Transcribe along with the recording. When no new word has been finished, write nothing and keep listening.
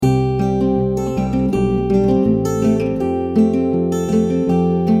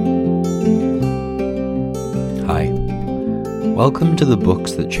Welcome to the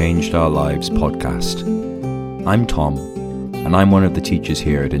Books That Changed Our Lives podcast. I'm Tom, and I'm one of the teachers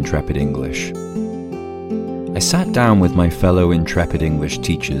here at Intrepid English. I sat down with my fellow Intrepid English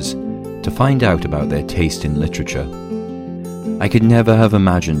teachers to find out about their taste in literature. I could never have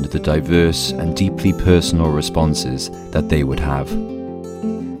imagined the diverse and deeply personal responses that they would have.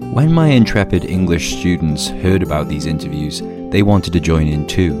 When my Intrepid English students heard about these interviews, they wanted to join in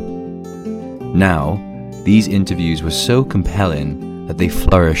too. Now, these interviews were so compelling that they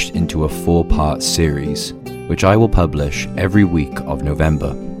flourished into a 4-part series, which I will publish every week of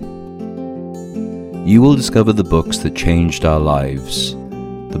November. You will discover the books that changed our lives,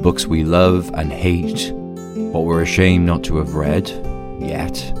 the books we love and hate, what we're ashamed not to have read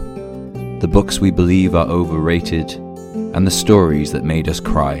yet, the books we believe are overrated, and the stories that made us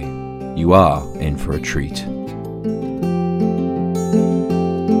cry. You are in for a treat.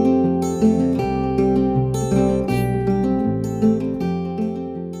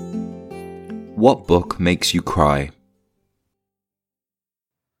 What book makes you cry?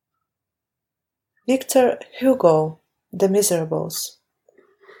 Victor Hugo, The Miserables.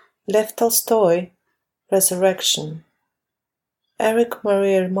 Lev Tolstoy, Resurrection. Erich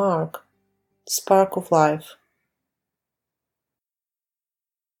Maria Remarque, Spark of Life.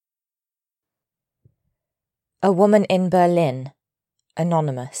 A Woman in Berlin,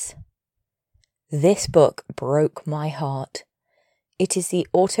 Anonymous. This book broke my heart. It is the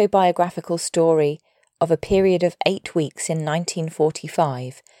autobiographical story of a period of 8 weeks in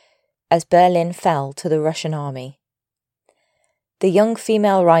 1945 as Berlin fell to the Russian army. The young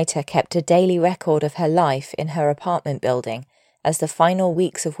female writer kept a daily record of her life in her apartment building as the final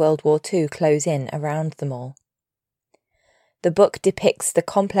weeks of World War II close in around them all. The book depicts the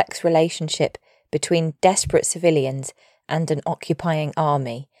complex relationship between desperate civilians and an occupying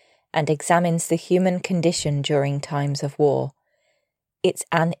army and examines the human condition during times of war. It's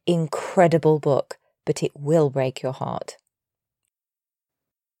an incredible book, but it will break your heart.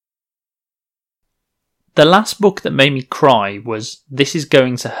 The last book that made me cry was This Is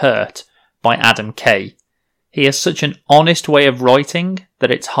Going to Hurt by Adam Kay. He has such an honest way of writing that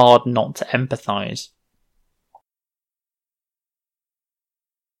it's hard not to empathise.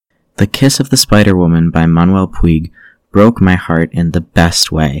 The Kiss of the Spider-Woman by Manuel Puig broke my heart in the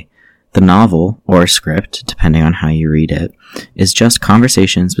best way. The novel, or script, depending on how you read it, is just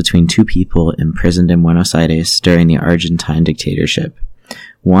conversations between two people imprisoned in Buenos Aires during the Argentine dictatorship.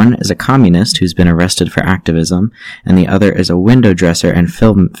 One is a communist who's been arrested for activism, and the other is a window dresser and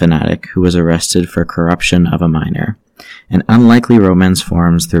film fanatic who was arrested for corruption of a minor. An unlikely romance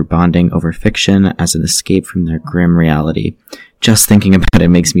forms through bonding over fiction as an escape from their grim reality. Just thinking about it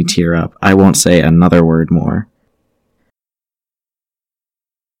makes me tear up. I won't say another word more.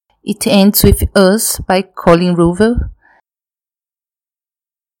 It Ends With Us by Colin Rouvel.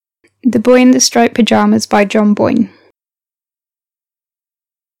 The Boy in the Striped Pyjamas by John Boyne.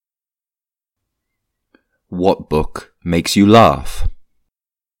 What book makes you laugh?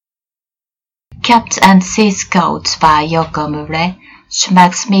 Cats and Sea Scouts by Yoko Murray. She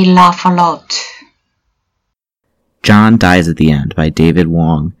makes me laugh a lot. John Dies at the End by David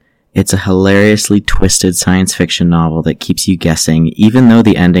Wong. It's a hilariously twisted science fiction novel that keeps you guessing, even though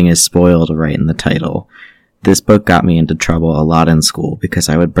the ending is spoiled right in the title. This book got me into trouble a lot in school because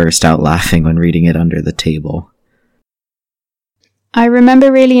I would burst out laughing when reading it under the table. I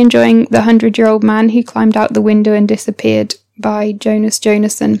remember really enjoying The 100-Year-Old Man Who Climbed Out the Window and Disappeared by Jonas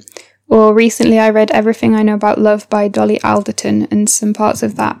Jonasson, or recently I read Everything I Know About Love by Dolly Alderton, and some parts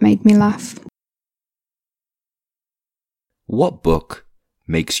of that made me laugh. What book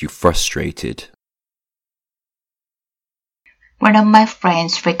makes you frustrated? One of my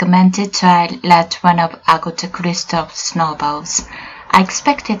friends recommended I read one of Agatha Christie's novels. I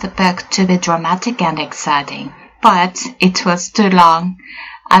expected the book to be dramatic and exciting, but it was too long.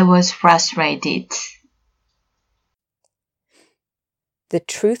 I was frustrated. The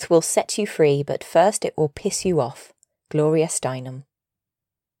truth will set you free, but first it will piss you off. Gloria Steinem.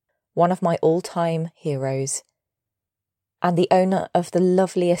 One of my all-time heroes, and the owner of the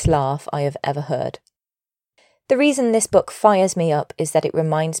loveliest laugh I have ever heard. The reason this book fires me up is that it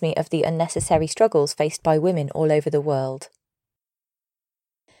reminds me of the unnecessary struggles faced by women all over the world.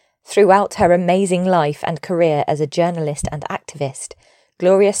 Throughout her amazing life and career as a journalist and activist,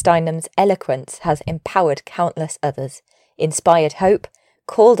 Gloria Steinem's eloquence has empowered countless others, inspired hope,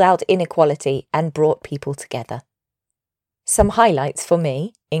 called out inequality, and brought people together. Some highlights for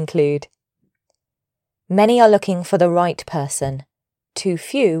me include: many are looking for the right person. Too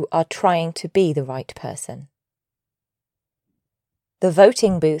few are trying to be the right person. The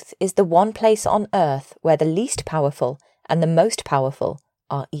voting booth is the one place on earth where the least powerful and the most powerful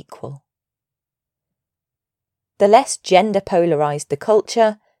are equal. The less gender polarised the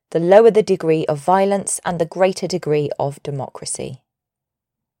culture, the lower the degree of violence and the greater degree of democracy.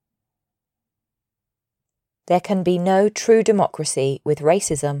 There can be no true democracy with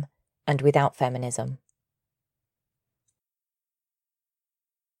racism and without feminism.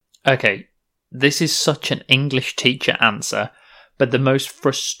 Okay, this is such an English teacher answer, but the most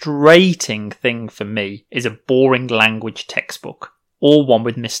frustrating thing for me is a boring language textbook, or one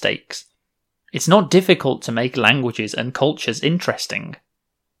with mistakes. It's not difficult to make languages and cultures interesting.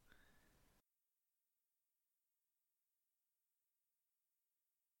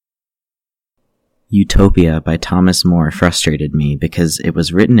 Utopia by Thomas More frustrated me because it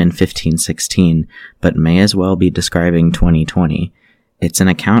was written in 1516, but may as well be describing 2020. It's an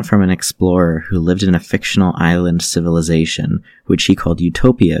account from an explorer who lived in a fictional island civilization, which he called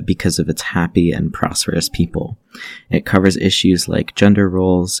Utopia because of its happy and prosperous people. It covers issues like gender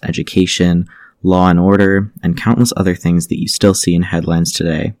roles, education, law and order, and countless other things that you still see in headlines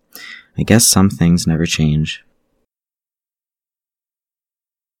today. I guess some things never change.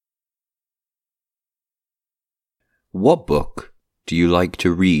 What book do you like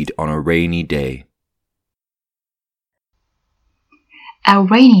to read on a rainy day? A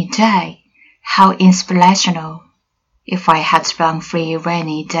rainy day? How inspirational. If I had one free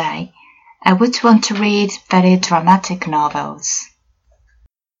rainy day, I would want to read very dramatic novels.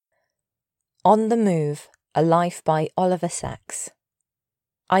 On the Move, A Life by Oliver Sacks.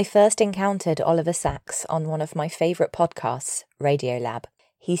 I first encountered Oliver Sacks on one of my favourite podcasts, Radiolab.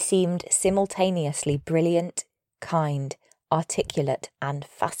 He seemed simultaneously brilliant, kind, articulate, and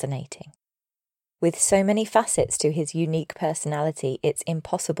fascinating. With so many facets to his unique personality, it's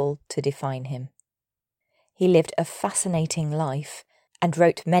impossible to define him. He lived a fascinating life and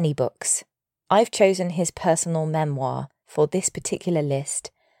wrote many books. I've chosen his personal memoir for this particular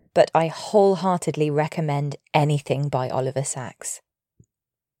list, but I wholeheartedly recommend anything by Oliver Sacks.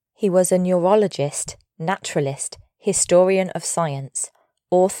 He was a neurologist, naturalist, historian of science,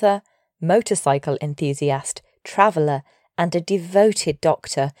 author, motorcycle enthusiast, traveller, and a devoted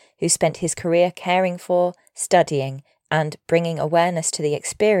doctor who spent his career caring for, studying, and bringing awareness to the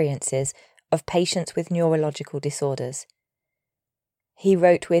experiences of patients with neurological disorders. He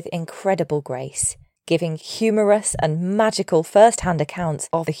wrote with incredible grace, giving humorous and magical first-hand accounts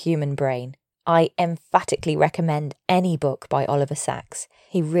of the human brain. I emphatically recommend any book by Oliver Sacks.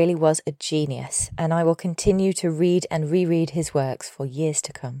 He really was a genius, and I will continue to read and reread his works for years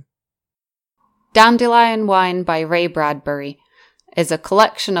to come. Dandelion Wine by Ray Bradbury is a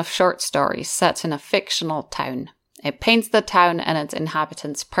collection of short stories set in a fictional town. It paints the town and its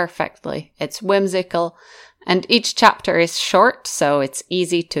inhabitants perfectly. It's whimsical, and each chapter is short, so it's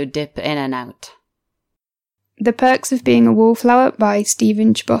easy to dip in and out. The Perks of Being a Wallflower by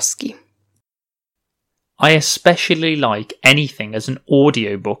Stephen Chbosky. I especially like anything as an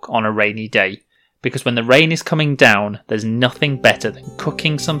audiobook on a rainy day, because when the rain is coming down, there's nothing better than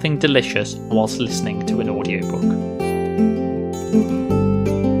cooking something delicious whilst listening to an audiobook.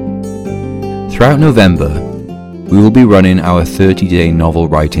 Throughout November, we will be running our 30-day novel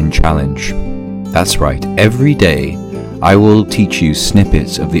writing challenge. That's right, every day I will teach you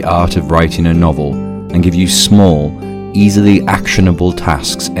snippets of the art of writing a novel and give you small, easily actionable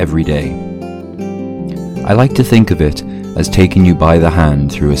tasks every day. I like to think of it as taking you by the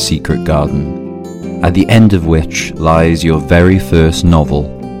hand through a secret garden, at the end of which lies your very first novel,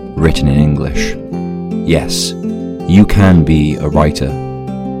 written in English. Yes, you can be a writer.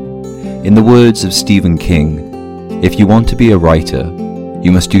 In the words of Stephen King, if you want to be a writer,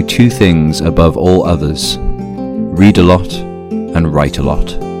 you must do two things above all others: read a lot and write a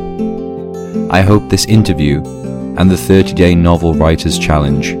lot. I hope this interview and the 30-day novel writers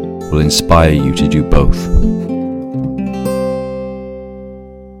challenge will inspire you to do both.